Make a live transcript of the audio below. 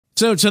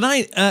So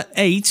tonight at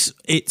 8,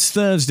 it's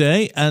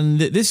Thursday, and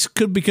this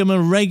could become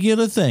a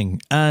regular thing,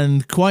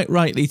 and quite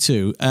rightly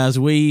too, as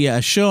we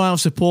show our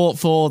support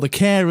for the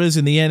carers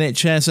in the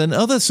NHS and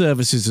other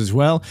services as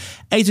well.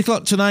 8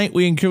 o'clock tonight,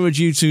 we encourage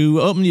you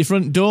to open your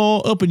front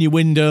door, open your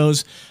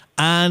windows,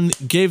 and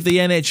give the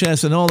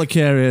NHS and all the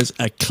carers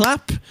a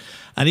clap.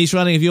 And East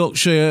Riding of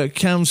Yorkshire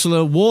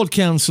Councillor, Ward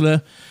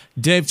Councillor,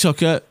 Dave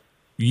Tucker,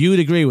 you would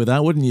agree with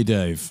that, wouldn't you,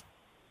 Dave?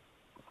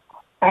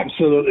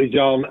 Absolutely,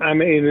 John. I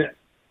mean,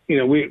 you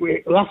know,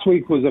 we last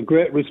week was a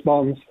great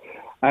response,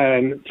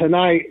 and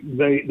tonight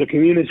the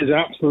communities are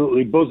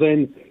absolutely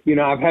buzzing. You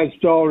know, I've heard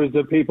stories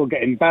of people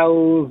getting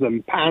bells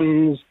and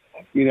pans.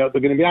 You know,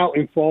 they're going to be out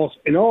in force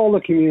in all the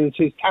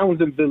communities,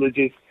 towns and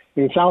villages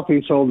in South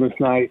East Holden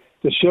tonight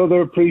to show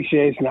their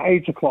appreciation at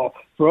 8 o'clock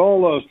for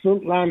all those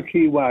frontline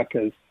key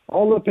workers,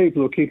 all the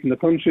people who are keeping the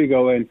country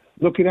going,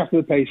 looking after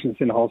the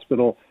patients in the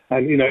hospital.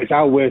 And, you know, it's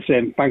our way of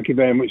saying thank you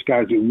very much,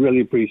 guys. We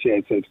really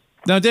appreciate it.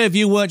 Now, Dave,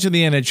 you worked at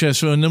the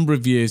NHS for a number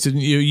of years, didn't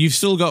you? You've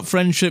still got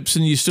friendships,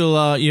 and you still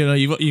are, you know,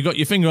 you've got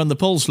your finger on the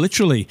pulse,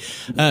 literally.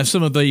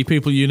 Some of the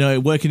people you know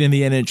working in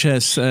the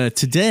NHS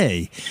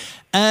today.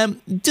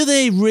 Do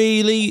they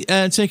really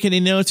take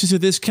any notice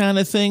of this kind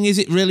of thing? Is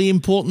it really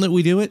important that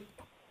we do it?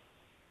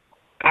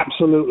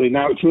 Absolutely.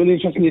 Now, it's really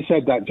interesting you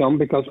said that, John,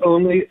 because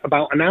only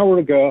about an hour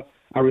ago,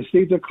 I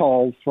received a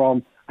call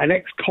from an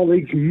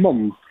ex-colleague's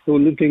mum who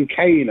lived in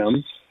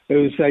Caneham,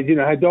 who said, you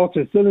know, her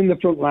daughter's still in the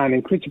front line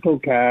in critical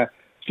care.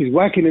 She's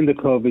working in the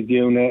COVID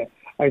unit.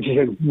 And she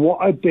said, what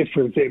a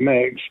difference it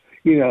makes.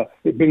 You know,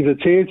 it brings a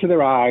tear to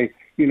their eye,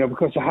 you know,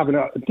 because they're having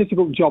a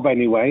difficult job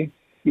anyway,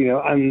 you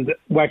know, and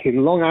working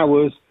long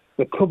hours.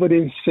 They're covered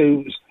in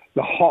suits.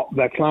 They're hot.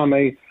 They're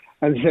clammy.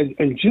 And she said,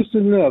 and just to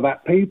know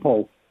that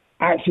people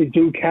actually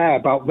do care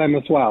about them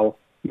as well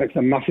makes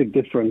a massive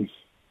difference.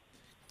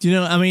 Do you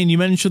know, I mean, you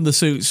mentioned the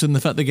suits and the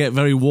fact they get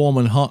very warm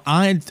and hot.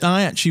 I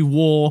actually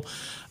wore,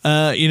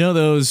 you know,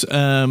 those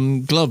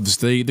gloves,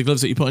 the gloves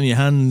that you put on your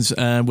hands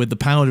with the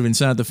powder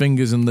inside the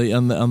fingers and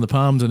the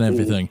palms and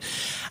everything.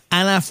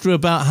 And after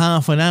about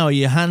half an hour,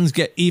 your hands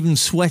get even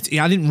sweaty.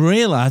 I didn't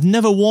realise, I'd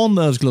never worn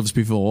those gloves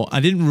before. I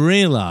didn't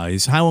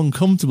realise how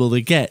uncomfortable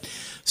they get.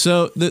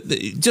 So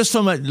just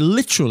from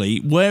literally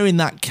wearing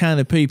that kind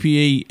of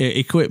PPE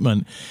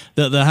equipment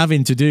that they're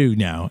having to do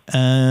now,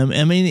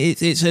 I mean,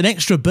 it's an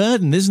extra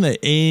burden, isn't it,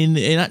 in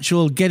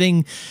actual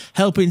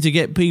helping to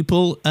get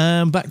people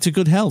back to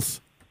good health.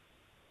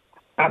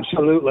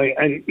 Absolutely.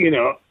 And, you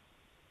know,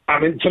 I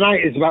mean,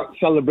 tonight is about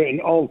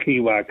celebrating all key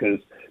workers,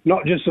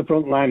 not just the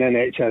frontline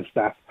NHS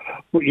staff.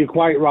 But you're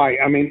quite right.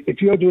 I mean,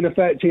 if you're doing a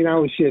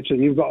 13-hour shift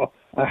and you've got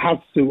a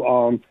hat suit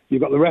on,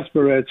 you've got the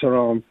respirator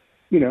on,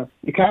 you know,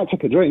 you can't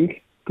take a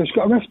drink because you've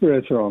got a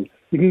respirator on.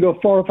 You can go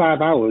 4 or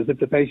 5 hours if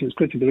the patient's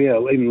critically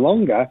ill, even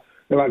longer,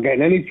 without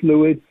getting any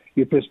fluid.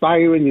 You're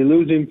perspiring, you're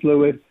losing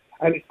fluid,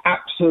 and it's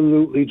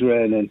absolutely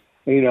draining,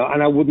 you know,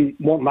 and I wouldn't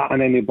want that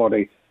on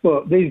anybody.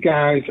 But these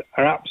guys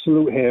are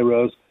absolute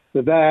heroes.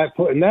 They're there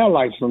putting their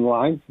lives on the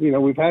line. You know,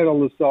 we've heard all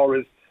the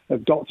stories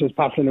of doctors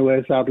passing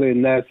away, sadly,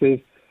 and nurses,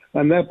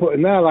 and they're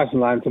putting their lives on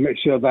the line to make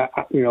sure that,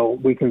 you know,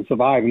 we can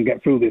survive and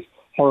get through this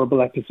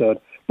horrible episode.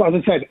 But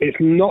as I said, it's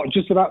not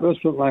just about those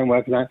frontline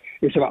workers now.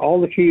 It's about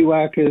all the key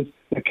workers,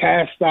 the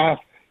care staff,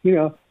 you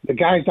know, the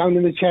guys down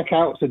in the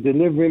checkouts, the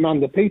delivery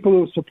man, the people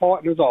who are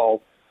supporting us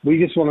all. We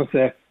just want to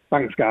say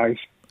thanks, guys.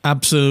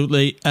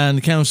 Absolutely.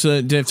 And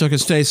Councillor Dave Tucker,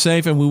 stay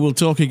safe, and we will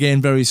talk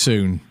again very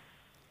soon.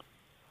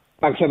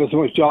 Thanks ever so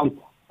much, John.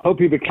 Hope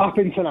you'll be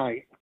clapping tonight.